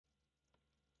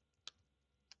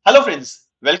Hello friends,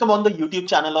 welcome on the YouTube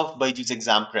channel of BYJU'S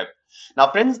Exam Prep.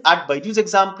 Now friends, at BYJU'S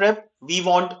Exam Prep, we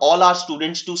want all our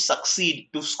students to succeed,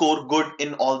 to score good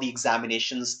in all the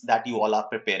examinations that you all are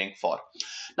preparing for.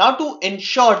 Now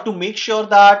to make sure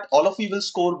that all of you will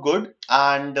score good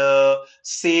and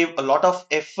save a lot of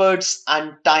efforts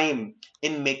and time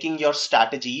in making your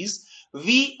strategies,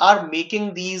 we are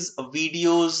making these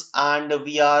videos and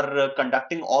we are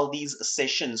conducting all these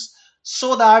sessions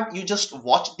so that you just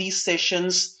watch these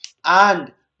sessions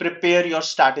and prepare your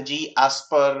strategy as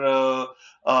per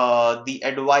the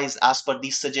advice, as per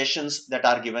the suggestions that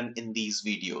are given in these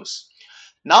videos.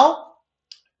 Now,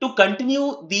 to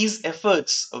continue these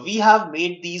efforts, we have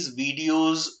made these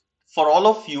videos for all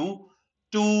of you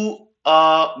to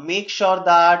make sure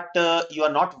that you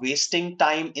are not wasting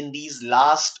time in these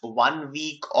last 1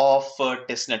 week of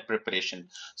TISSNET preparation.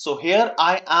 So here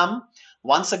I am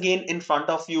once again in front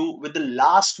of you with the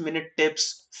last minute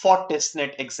tips for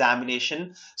TISSNET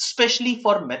examination, especially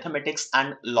for mathematics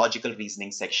and logical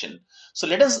reasoning section. So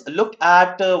let us look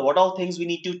at what all things we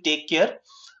need to take care.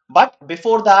 But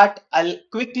before that, I'll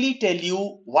quickly tell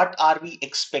you what are we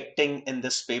expecting in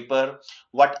this paper,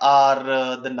 what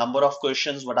are the number of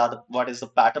questions, what is the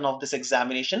pattern of this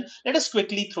examination. Let us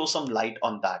quickly throw some light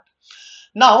on that.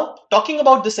 Now, talking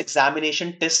about this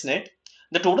examination TISSNET,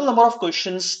 the total number of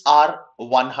questions are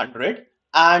 100,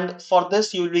 and for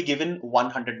this you will be given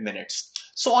 100 minutes.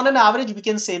 So on an average, we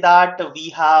can say that we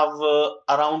have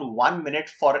around 1 minute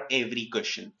for every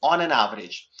question on an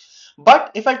average.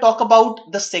 But if I talk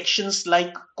about the sections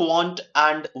like quant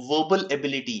and verbal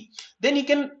ability, then you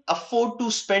can afford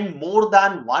to spend more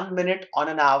than 1 minute on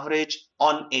an average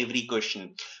on every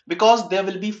question, because there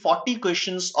will be 40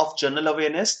 questions of general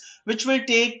awareness, which will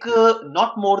take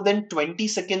not more than 20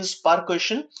 seconds per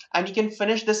question, and you can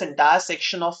finish this entire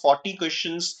section of 40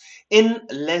 questions in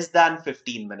less than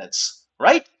 15 minutes,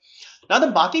 right? Now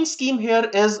the marking scheme here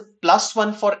is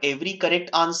 +1 for every correct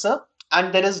answer,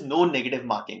 and there is no negative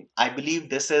marking. I believe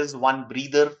this is one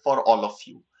breather for all of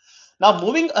you. Now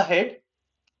moving ahead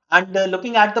and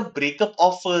looking at the breakup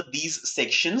of these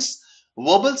sections,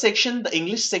 verbal section, the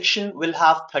English section will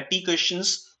have 30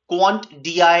 questions. Quant,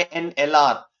 DI and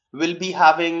LR will be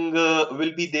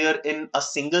there in a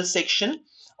single section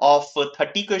of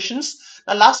 30 questions.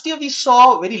 Now last year we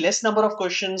saw very less number of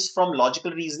questions from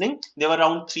logical reasoning. There were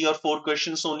around 3 or 4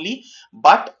 questions only,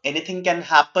 but anything can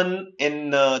happen in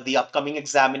the upcoming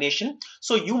examination.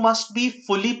 So you must be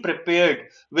fully prepared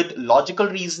with logical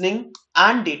reasoning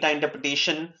and data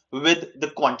interpretation with the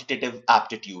quantitative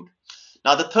aptitude.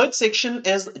 Now the third section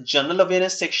is general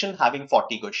awareness section, having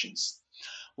 40 questions.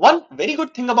 One very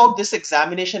good thing about this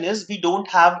examination is we don't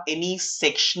have any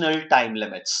sectional time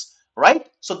limits, right?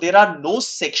 So there are no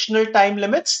sectional time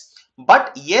limits,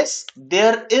 but yes,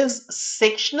 there is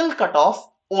sectional cutoff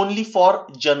only for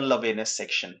general awareness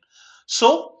section.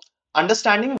 So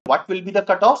understanding what will be the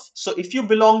cutoff. So if you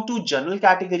belong to general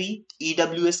category,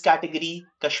 EWS category,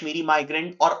 Kashmiri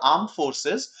migrant or armed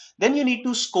forces, then you need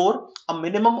to score a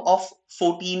minimum of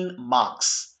 14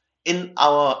 marks in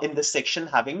this section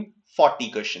having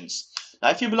 40 questions.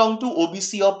 Now, if you belong to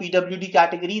OBC or PWD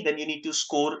category, then you need to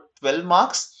score 12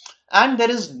 marks, and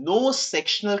there is no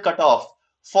sectional cutoff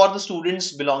for the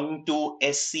students belonging to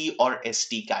SC or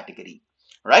ST category,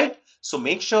 right? So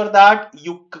make sure that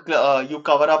you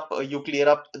clear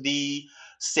up the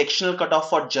sectional cutoff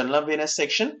for general awareness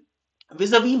section,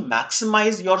 vis-a-vis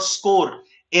maximize your score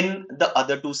in the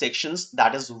other two sections,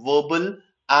 that is verbal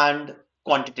and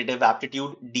quantitative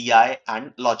aptitude, DI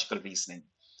and logical reasoning,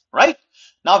 right?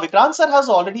 Now Vikrant sir has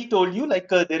already told you, like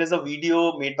there is a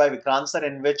video made by Vikrant sir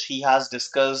in which he has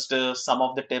discussed some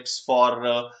of the tips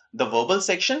for the verbal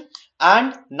section,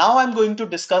 and now I'm going to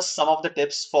discuss some of the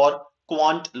tips for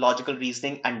quant, logical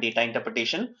reasoning and data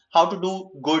interpretation, how to do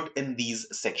good in these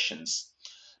sections.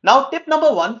 Now tip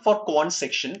number 1 for quant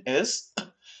section is,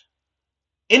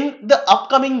 in the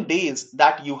upcoming days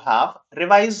that you have,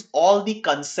 revise all the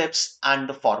concepts and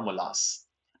the formulas.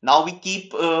 Now we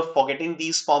keep forgetting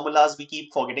these formulas, we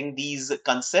keep forgetting these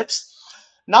concepts.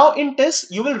 Now in TISS,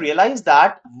 you will realize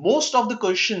that most of the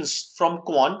questions from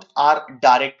quant are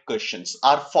direct questions,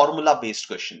 are formula based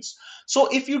questions. So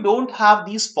if you don't have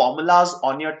these formulas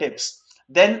on your tips,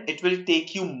 then it will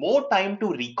take you more time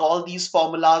to recall these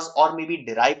formulas or maybe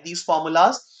derive these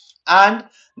formulas, and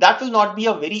that will not be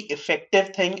a very effective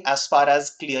thing as far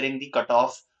as clearing the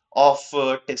cutoff of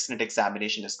TISSNET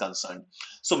examination is concerned.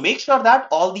 So make sure that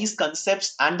all these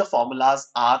concepts and the formulas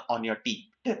are on your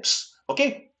tips.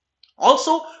 Okay.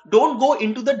 Also, don't go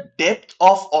into the depth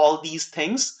of all these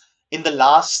things. in the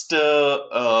last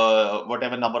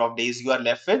whatever number of days you are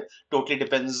left with. Totally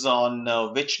depends on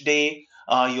which day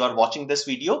you are watching this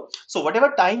video. So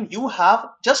whatever time you have,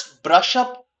 just brush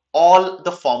up all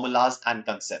the formulas and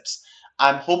concepts.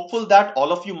 I'm hopeful that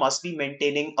all of you must be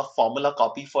maintaining a formula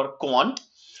copy for quant.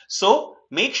 So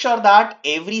make sure that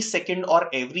every second or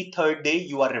every third day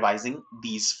you are revising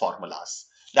these formulas.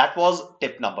 That was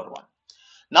tip number one.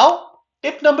 Now,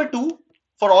 tip number two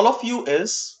for all of you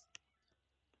is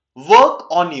work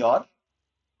on your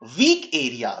weak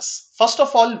areas. First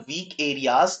of all, weak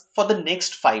areas for the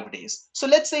next 5 days. So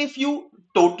let's say if you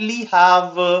totally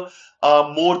have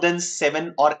more than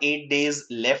 7 or 8 days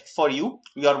left for you,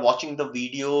 you are watching the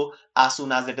video as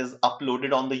soon as it is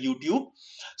uploaded on the YouTube.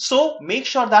 So make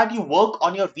sure that you work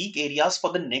on your weak areas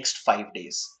for the next 5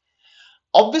 days.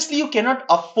 Obviously, you cannot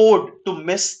afford to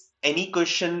miss any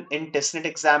question in TISSNET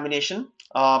examination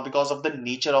because of the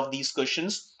nature of these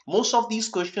questions. Most of these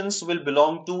questions will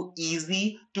belong to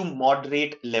easy to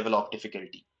moderate level of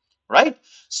difficulty, right?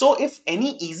 So if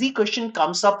any easy question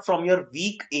comes up from your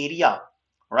weak area,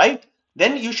 right,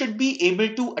 then you should be able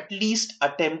to at least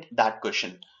attempt that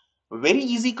question. Very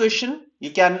easy question you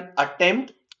can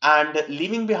attempt and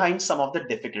leaving behind some of the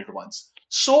difficult ones.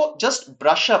 So just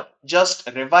brush up, just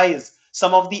revise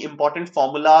some of the important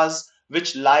formulas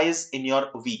which lies in your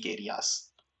weak areas.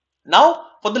 Now,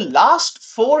 for the last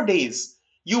 4 days,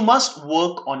 you must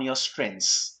work on your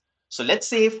strengths. So let's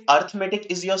say if arithmetic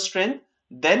is your strength,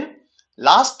 then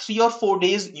last 3 or 4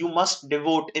 days you must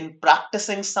devote in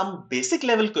practicing some basic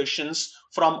level questions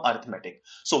from arithmetic.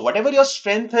 So whatever your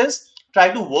strength is,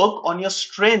 try to work on your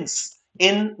strengths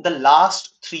in the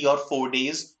last 3 or 4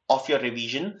 days of your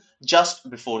revision just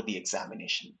before the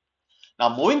examination.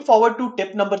 Now moving forward to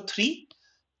tip number three,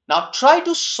 now try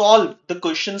to solve the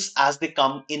questions as they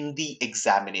come in the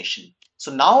examination.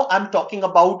 So now I'm talking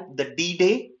about the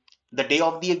D-Day, the day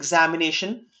of the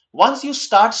examination. Once you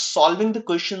start solving the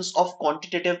questions of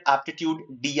quantitative aptitude,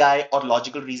 DI or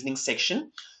logical reasoning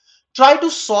section, try to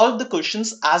solve the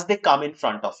questions as they come in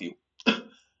front of you.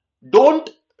 Don't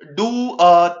do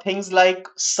things like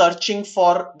searching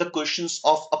for the questions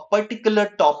of a particular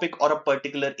topic or a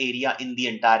particular area in the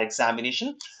entire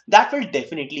examination. That will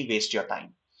definitely waste your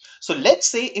time. So let's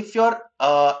say if your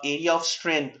area of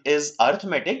strength is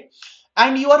arithmetic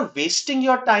and you are wasting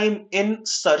your time in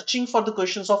searching for the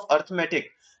questions of arithmetic,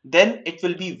 then it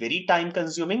will be very time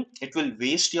consuming. It will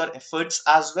waste your efforts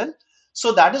as well.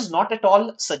 So that is not at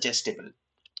all suggestible.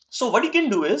 So what you can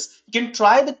do is you can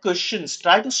try the questions,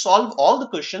 try to solve all the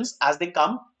questions as they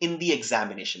come in the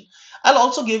examination. I'll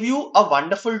also give you a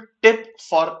wonderful tip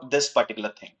for this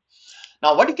particular thing.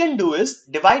 Now what you can do is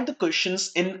divide the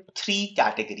questions in three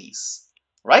categories,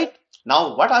 right?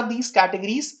 Now what are these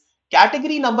categories?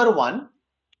 Category number one,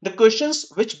 the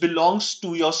questions which belongs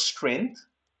to your strength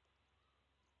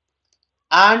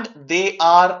and they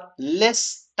are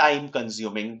less time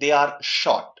consuming, they are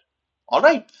short. All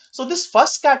right. So this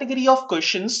first category of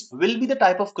questions will be the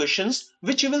type of questions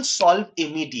which you will solve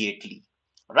immediately,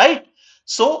 right?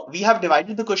 So we have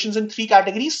divided the questions in three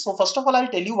categories. So first of all, I'll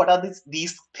tell you what are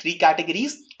these three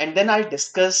categories, and then I'll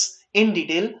discuss in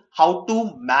detail how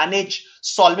to manage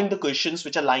solving the questions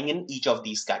which are lying in each of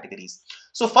these categories.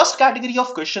 So first category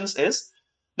of questions is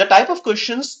the type of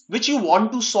questions which you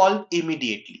want to solve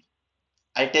immediately.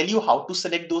 I'll tell you how to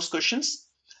select those questions.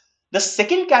 The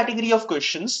second category of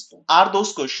questions are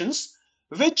those questions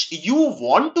which you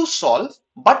want to solve,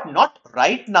 but not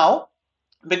right now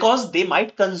because they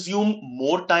might consume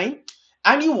more time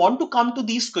and you want to come to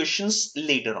these questions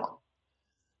later on.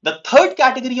 The third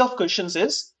category of questions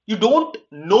is you don't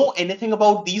know anything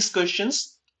about these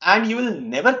questions and you will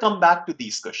never come back to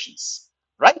these questions,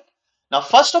 right? Now,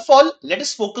 first of all, let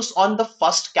us focus on the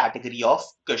first category of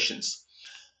questions.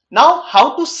 Now,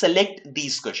 how to select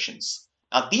these questions?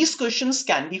 Now, these questions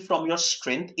can be from your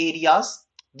strength areas.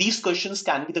 These questions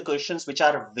can be the questions which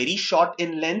are very short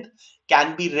in length,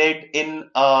 can be read in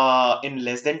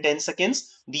less than 10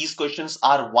 seconds. These questions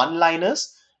are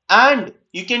one-liners, and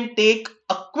you can take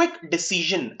a quick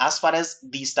decision as far as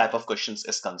these type of questions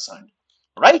is concerned,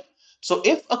 right? So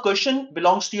if a question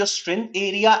belongs to your strength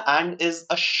area and is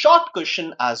a short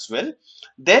question as well,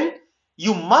 then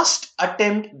you must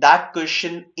attempt that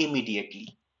question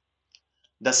immediately.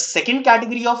 The second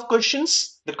category of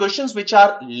questions, the questions which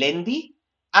are lengthy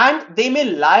and they may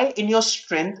lie in your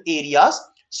strength areas.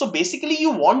 So basically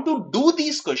you want to do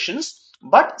these questions,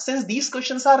 but since these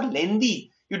questions are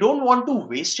lengthy, you don't want to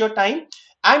waste your time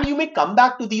and you may come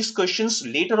back to these questions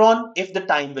later on if the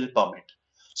time will permit.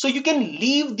 So you can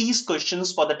leave these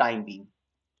questions for the time being,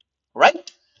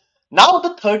 right? Now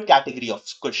the third category of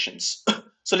questions.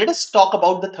 So let us talk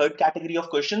about the third category of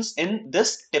questions in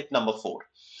this tip number 4.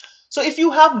 So if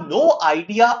you have no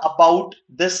idea about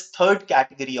this third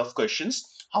category of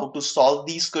questions, how to solve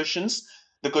these questions,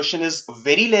 the question is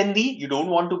very lengthy. You don't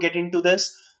want to get into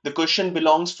this. The question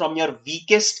belongs from your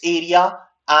weakest area,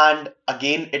 and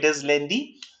again, it is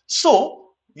lengthy.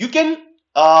 So you can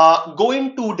go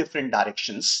in two different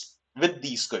directions with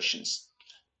these questions.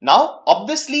 Now,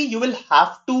 obviously, you will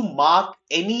have to mark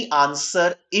any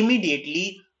answer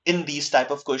immediately in these type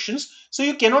of questions. So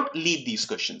you cannot leave these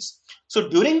questions. So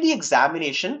during the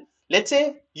examination, let's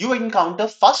say you encounter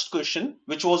first question,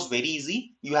 which was very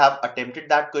easy. You have attempted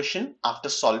that question after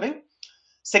solving.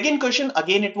 Second question,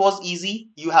 again, it was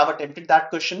easy. You have attempted that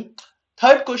question.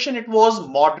 Third question, it was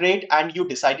moderate and you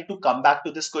decided to come back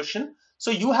to this question.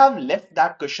 So you have left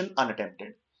that question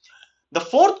unattempted. The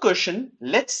fourth question,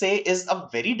 let's say, is a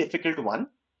very difficult one,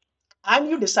 and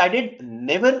you decided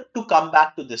never to come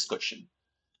back to this question.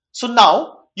 So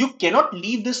now you cannot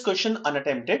leave this question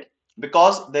unattempted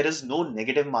because there is no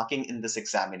negative marking in this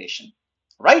examination,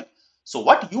 right? So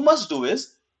what you must do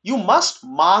is you must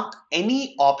mark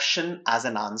any option as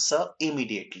an answer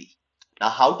immediately. Now,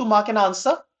 how to mark an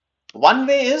answer? One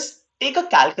way is take a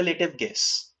calculative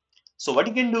guess. So what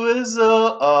you can do is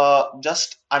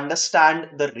just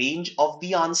understand the range of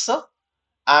the answer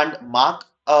and mark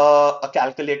a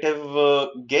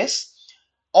calculative guess,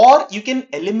 or you can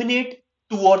eliminate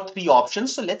two or three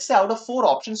options. So let's say out of four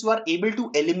options, you are able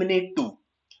to eliminate two.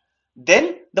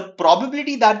 Then the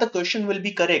probability that the question will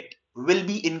be correct will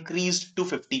be increased to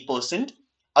 50%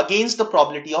 against the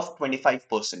probability of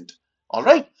 25%. All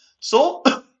right. So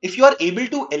if you are able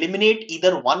to eliminate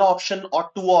either one option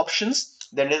or two options,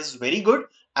 then it is very good.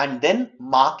 And then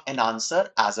mark an answer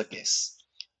as a guess.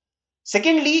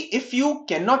 Secondly, if you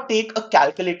cannot take a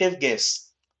calculative guess,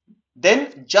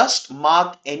 then just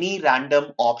mark any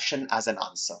random option as an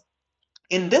answer.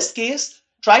 In this case,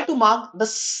 try to mark the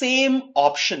same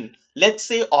option, let's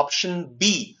say option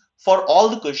B, for all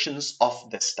the questions of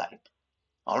this type.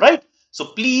 All right. So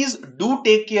please do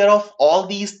take care of all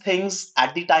these things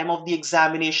at the time of the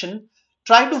examination.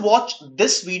 Try to watch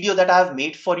this video that I have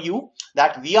made for you,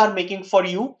 that we are making for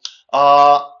you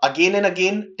again and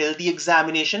again till the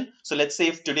examination. So let's say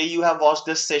if today you have watched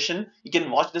this session, you can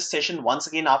watch this session once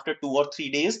again after 2 or 3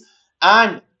 days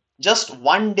and just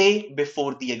one day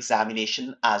before the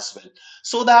examination as well,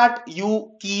 so that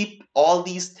you keep all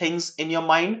these things in your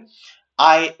mind.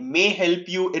 I may help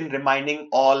you in reminding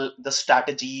all the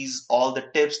strategies, all the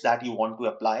tips that you want to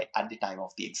apply at the time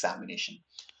of the examination.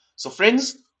 So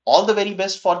friends, all the very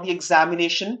best for the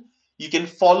examination. You can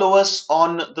follow us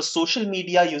on the social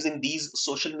media using these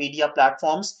social media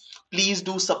platforms. Please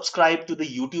do subscribe to the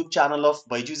YouTube channel of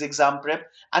BYJU'S Exam Prep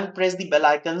and press the bell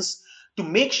icons to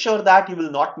make sure that you will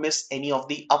not miss any of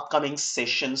the upcoming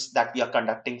sessions that we are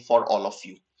conducting for all of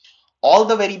you. All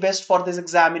the very best for this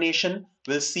examination.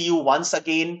 We'll see you once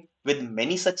again with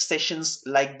many such sessions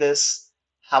like this.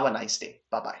 Have a nice day.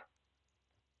 Bye-bye.